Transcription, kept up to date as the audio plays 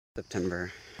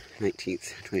September 19th,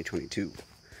 2022.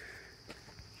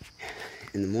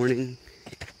 In the morning,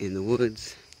 in the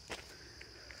woods,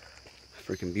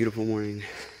 freaking beautiful morning.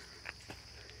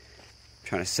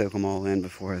 Trying to soak them all in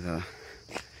before the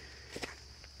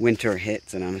winter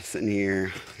hits, and I'm sitting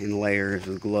here in layers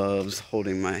with gloves,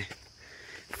 holding my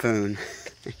phone,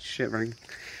 shivering.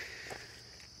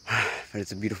 But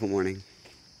it's a beautiful morning,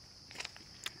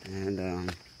 and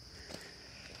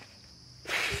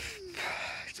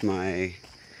it's my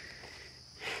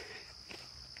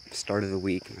start of the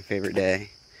week, my favorite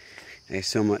day. I have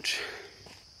so much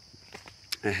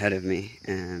ahead of me,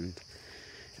 and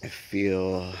I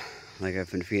feel like I've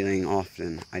been feeling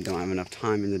often. I don't have enough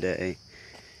time in the day,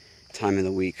 time in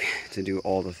the week to do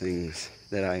all the things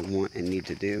that I want and need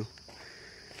to do,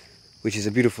 which is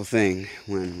a beautiful thing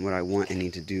when what I want and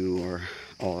need to do are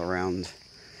all around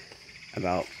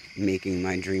about making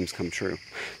my dreams come true.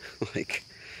 Like,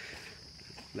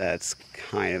 that's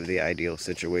kind of the ideal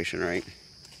situation, right?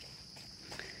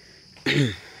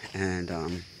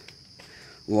 And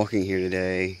walking here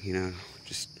today,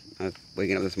 just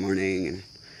waking up this morning and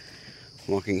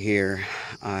walking here,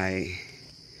 I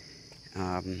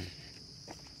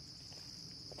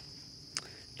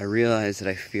realized that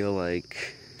I feel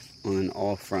like on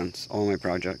all fronts, all my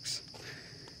projects,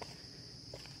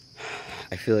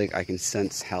 I feel like I can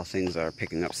sense how things are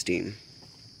picking up steam.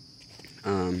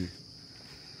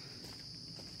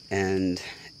 And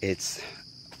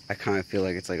I kind of feel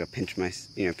like it's like a pinch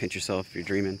yourself if you're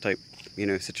dreaming type,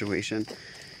 situation.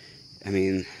 I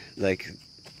mean, like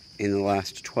in the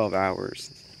last 12 hours,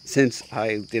 since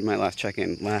I did my last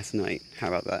check-in last night, how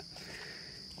about that?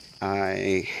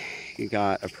 I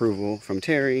got approval from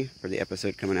Terry for the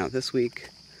episode coming out this week.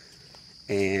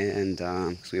 And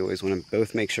because we always want to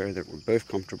both make sure that we're both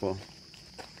comfortable.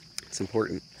 It's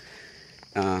important.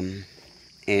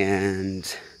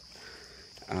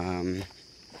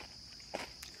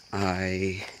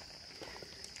 I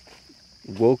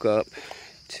woke up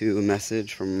to a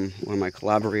message from one of my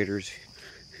collaborators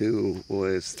who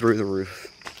was through the roof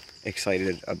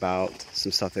excited about some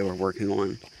stuff they were working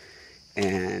on.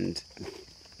 And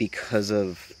because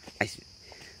of,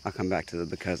 I'll come back to the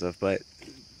because of, but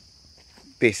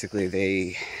basically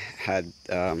they had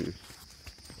done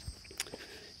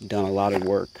a lot of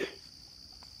work,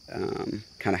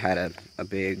 kind of had a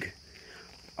big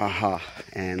aha,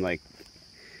 and like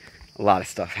a lot of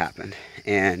stuff happened,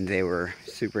 and they were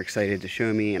super excited to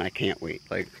show me, and I can't wait.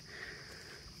 Like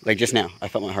just now, I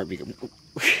felt my heartbeat.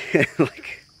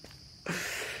 Like,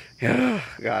 oh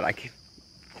God, I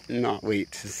cannot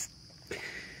wait to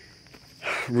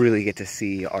really get to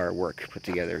see our work put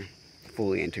together,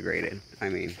 fully integrated. I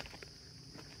mean,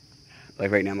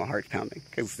 like right now my heart's pounding,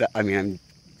 because I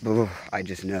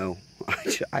just know.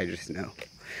 I just know.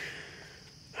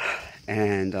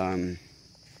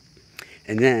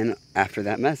 And then after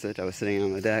that message, I was sitting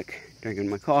on the deck drinking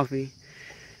my coffee,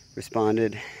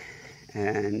 responded,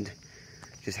 and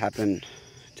just happened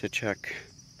to check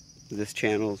this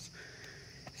channel's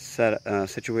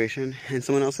situation, and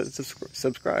someone else had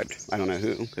subscribed. I don't know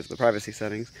who, because of the privacy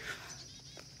settings.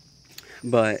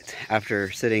 But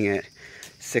after sitting at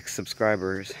 6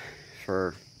 subscribers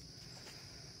for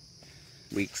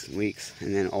weeks and weeks,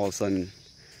 and then all of a sudden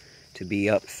to be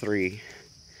up 3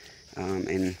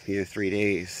 in 3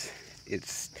 days,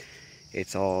 it's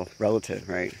all relative,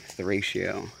 right? It's the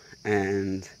ratio,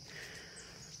 and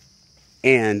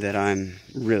that I'm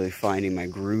really finding my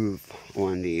groove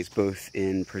on these, both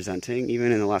in presenting.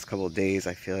 Even in the last couple of days,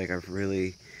 I feel like I've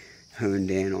really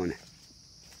honed in on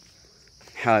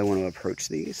how I want to approach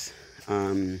these,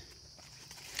 how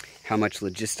much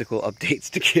logistical updates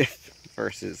to give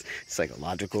versus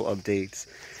psychological updates.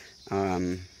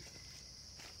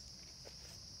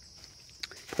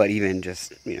 But even just,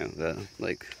 the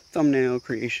thumbnail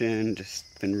creation, just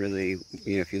been really,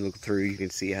 if you look through, you can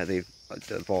see how they've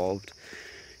evolved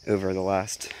over the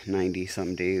last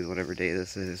 90-some days, whatever day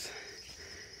this is.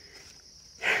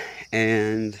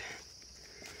 And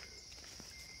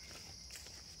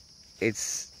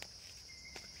it's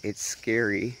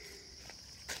scary,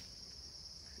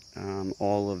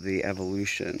 all of the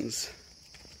evolutions,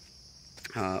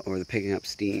 or the picking up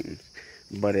steam,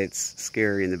 but it's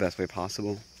scary in the best way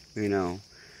possible,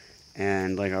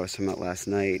 and like I was talking about last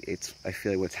night, I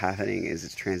feel like what's happening is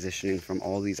it's transitioning from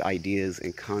all these ideas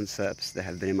and concepts that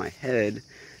have been in my head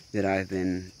that I've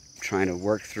been trying to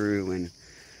work through and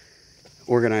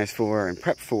organize for and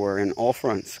prep for in all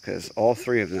fronts, because all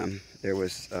 3 of them, there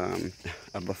was a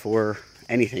before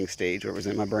anything stage where it was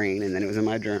in my brain, and then it was in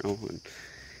my journal, and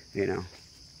then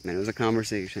it was a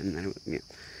conversation, and then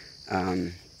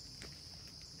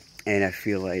And I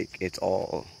feel like it's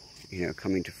all, you know,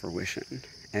 coming to fruition.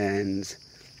 And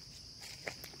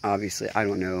obviously I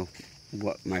don't know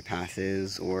what my path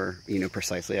is, or, you know,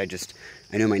 precisely. I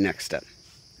know my next step.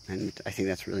 And I think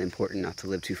that's really important, not to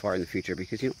live too far in the future,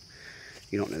 because you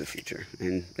don't know the future.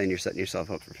 And then you're setting yourself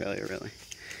up for failure, really.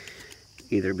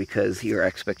 Either because your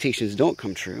expectations don't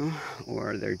come true,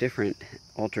 or they're different,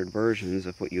 altered versions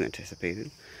of what you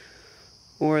anticipated,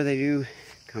 or they do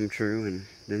come true and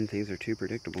then things are too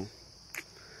predictable.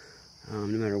 No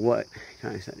matter what, you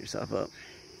kind of set yourself up.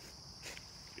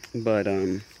 But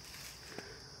all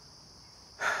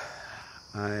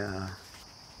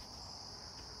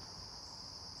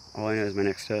I know is my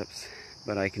next steps,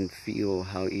 but I can feel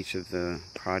how each of the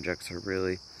projects are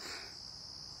really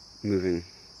moving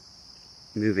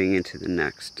into the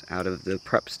next, out of the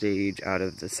prep stage, out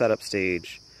of the setup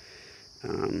stage.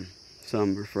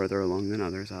 Some are further along than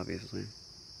others, obviously.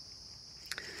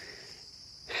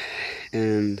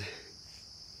 And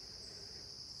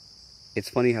it's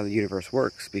funny how the universe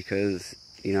works, because,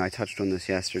 you know, I touched on this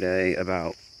yesterday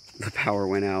about the power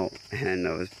went out, and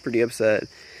I was pretty upset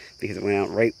because it went out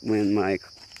right when my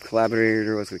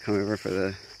collaborator was going to come over for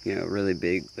the, you know, really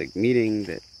big, like, meeting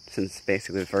that, since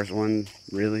basically the first one,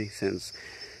 really, since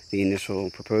the initial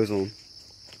proposal.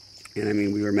 And I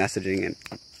mean, we were messaging,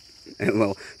 and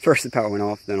well, first the power went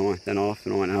off, then on, then off,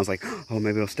 then on, and I was like, oh,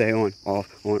 maybe it'll stay on,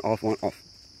 off, on, off, on, off.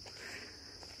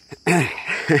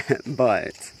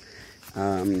 But,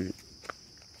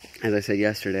 as I said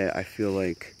yesterday, I feel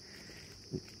like,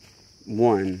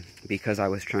 one, because I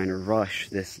was trying to rush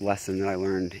this lesson that I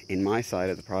learned in my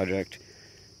side of the project,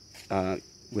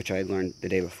 which I had learned the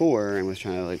day before, and was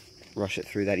trying to, like, rush it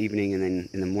through that evening and then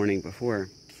in the morning before,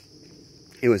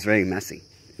 it was very messy.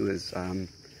 It was,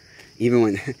 even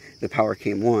when the power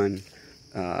came on,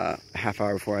 a half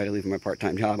hour before I had to leave my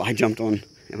part-time job, I jumped on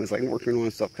and was, like, working on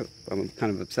stuff, because I'm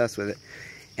kind of obsessed with it,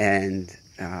 and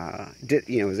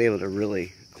was able to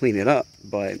really clean it up,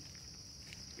 but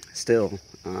still,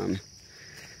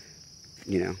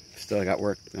 still I got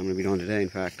work I'm going to be doing today, in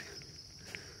fact.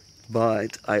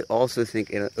 But I also think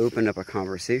it opened up a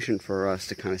conversation for us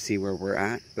to kind of see where we're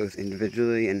at, both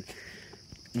individually. And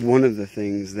one of the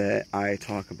things that I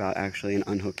talk about actually in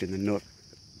Unhooked in the Nook,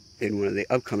 in one of the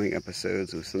upcoming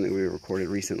episodes of something we recorded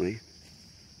recently,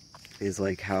 is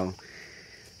like how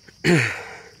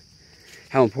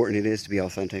important it is to be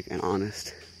authentic and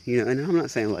honest. You know, and I'm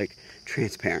not saying like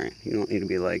transparent. You don't need to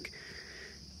be like,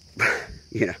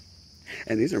 you know,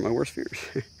 and these are my worst fears,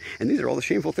 and these are all the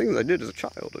shameful things I did as a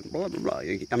child, and blah, blah, blah.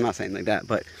 I'm not saying like that,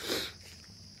 but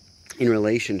in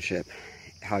relationship,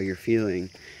 how you're feeling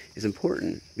is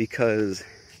important, because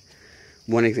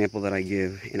one example that I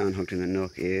give in Unhooked in the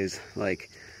Nook is, like,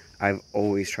 I've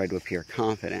always tried to appear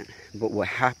confident, but what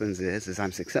happens is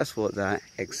I'm successful at that,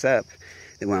 except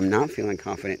that when I'm not feeling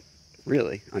confident,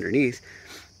 really, underneath,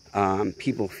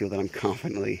 people feel that I'm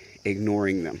confidently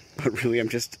ignoring them, but really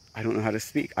I don't know how to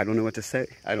speak. I don't know what to say.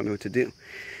 I don't know what to do.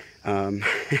 So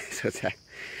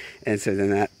then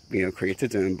that, you know, creates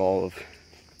its own ball of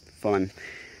fun.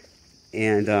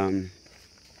 And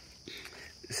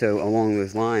so along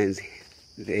those lines,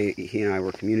 he and I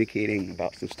were communicating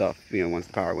about some stuff, you know, once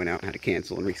the power went out and had to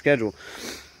cancel and reschedule.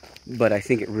 But I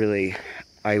think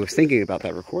I was thinking about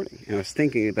that recording, and I was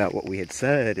thinking about what we had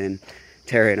said, and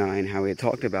Terry and I, and how we had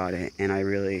talked about it, and I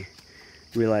really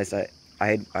realized that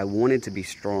I wanted to be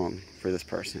strong for this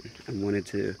person. I wanted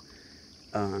to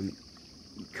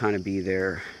kind of be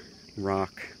their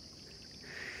rock.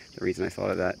 The reason I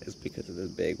thought of that is because of this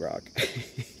big rock.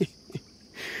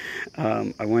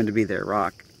 I wanted to be their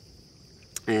rock,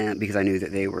 and because I knew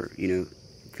that they were, you know,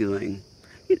 feeling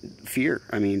fear.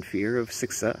 I mean, fear of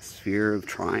success, fear of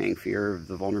trying, fear of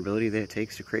the vulnerability that it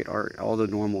takes to create art, all the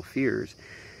normal fears.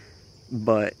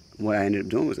 But what I ended up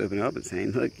doing was opening up and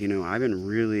saying, look, you know, I've been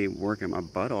really working my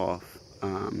butt off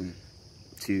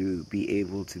to be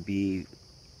able to be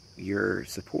your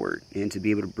support and to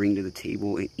be able to bring to the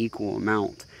table an equal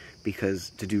amount, because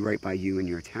to do right by you and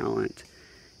your talent.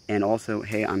 And also,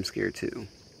 hey, I'm scared too.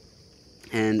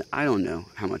 And I don't know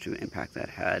how much of an impact that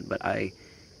had, but I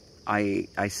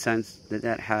sensed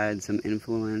that had some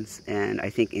influence, and I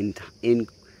think in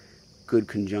good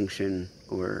conjunction,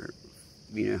 or,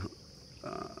 you know,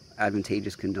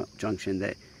 advantageous conjunction,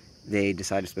 that they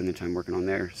decided to spend their time working on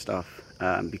their stuff,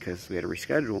 because we had to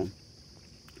reschedule,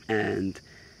 and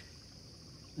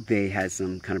they had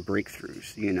some kind of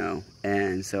breakthroughs, you know.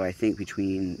 And so I think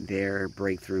between their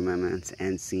breakthrough moments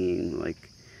and seeing, like,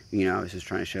 you know, I was just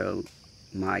trying to show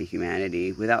my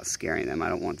humanity without scaring them. I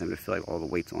don't want them to feel like all the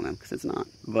weight's on them, because it's not.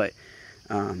 But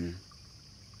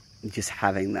just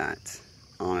having that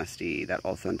honesty, that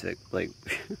authentic, like,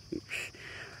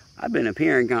 I've been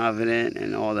appearing confident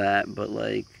and all that, but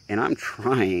like, and I'm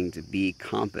trying to be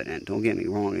competent. Don't get me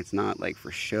wrong. It's not like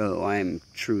for show. I'm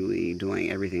truly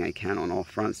doing everything I can on all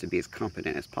fronts to be as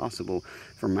competent as possible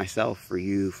for myself, for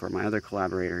you, for my other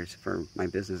collaborators, for my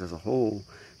business as a whole,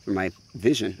 for my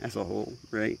vision as a whole,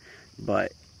 right?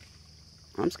 But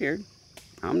I'm scared.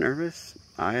 I'm nervous.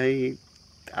 I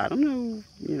don't know,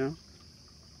 you know.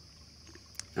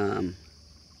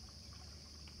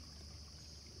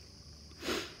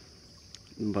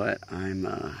 But I'm,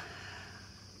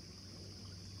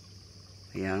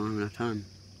 yeah, I don't have enough time.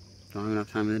 Don't have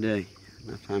enough time of the day,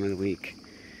 enough time of the week.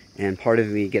 And part of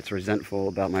me gets resentful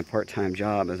about my part-time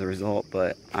job as a result,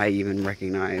 but I even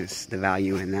recognize the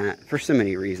value in that for so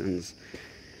many reasons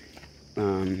that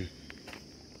I'm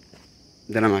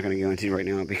not going to go into right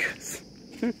now, because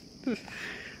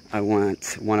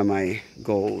one of my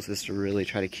goals is to really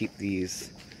try to keep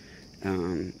these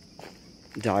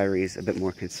diaries a bit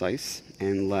more concise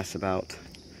and less about,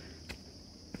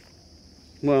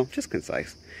 well, just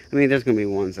concise. I mean, there's going to be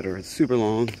ones that are super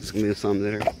long. There's going to be some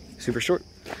that are super short.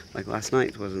 Like last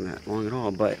night's wasn't that long at all.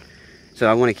 But so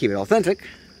I want to keep it authentic,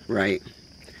 right?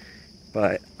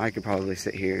 But I could probably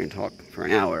sit here and talk for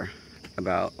an hour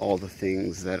about all the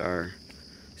things that are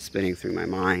spinning through my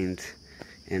mind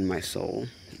and my soul.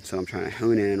 So I'm trying to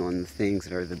hone in on the things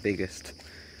that are the biggest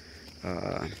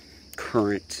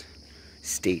current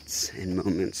states and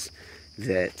moments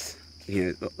that,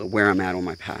 you know, where I'm at on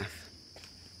my path.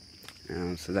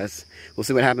 So that's, we'll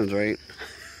see what happens, right?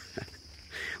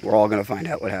 We're all going to find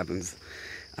out what happens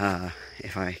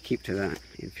if I keep to that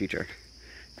in future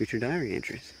diary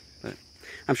entries. But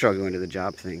I'm sure I'll go into the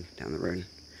job thing down the road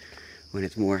when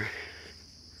it's more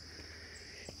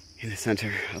in the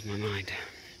center of my mind.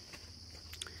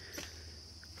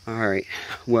 Alright,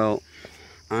 well,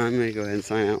 I'm going to go ahead and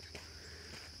sign out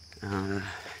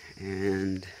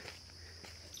and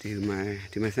do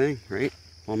my thing, right?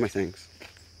 All my things.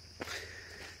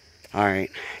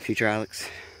 Alright, future Alex,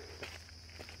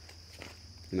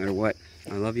 no matter what,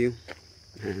 I love you,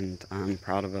 and I'm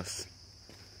proud of us.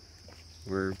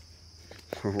 We're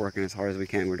working as hard as we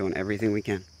can. We're doing everything we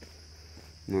can.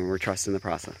 We're trusting the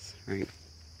process, right?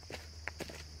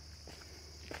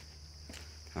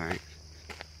 Alright,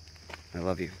 I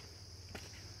love you.